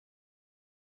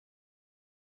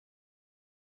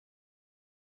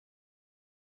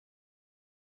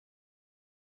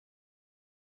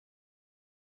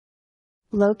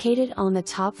Located on the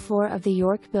top floor of the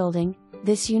York building,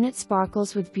 this unit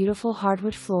sparkles with beautiful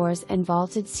hardwood floors and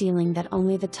vaulted ceiling that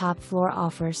only the top floor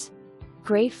offers.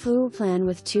 Great floor plan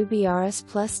with 2 brs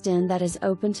plus den that is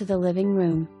open to the living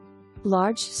room.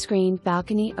 Large screened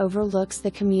balcony overlooks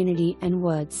the community and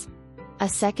woods. A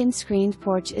second screened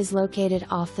porch is located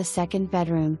off the second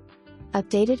bedroom.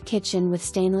 Updated kitchen with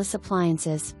stainless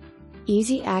appliances.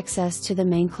 Easy access to the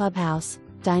main clubhouse,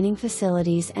 dining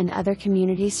facilities and other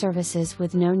community services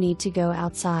with no need to go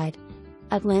outside.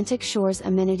 Atlantic Shore's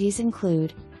amenities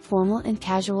include formal and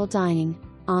casual dining,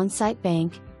 on-site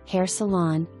bank, hair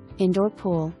salon, indoor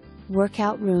pool,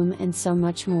 workout room and so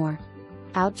much more.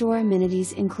 Outdoor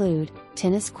amenities include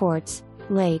tennis courts,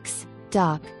 lakes,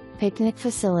 dock, picnic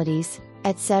facilities,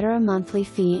 etc. Monthly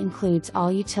fee includes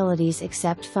all utilities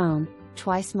except phone,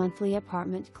 twice monthly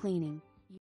apartment cleaning.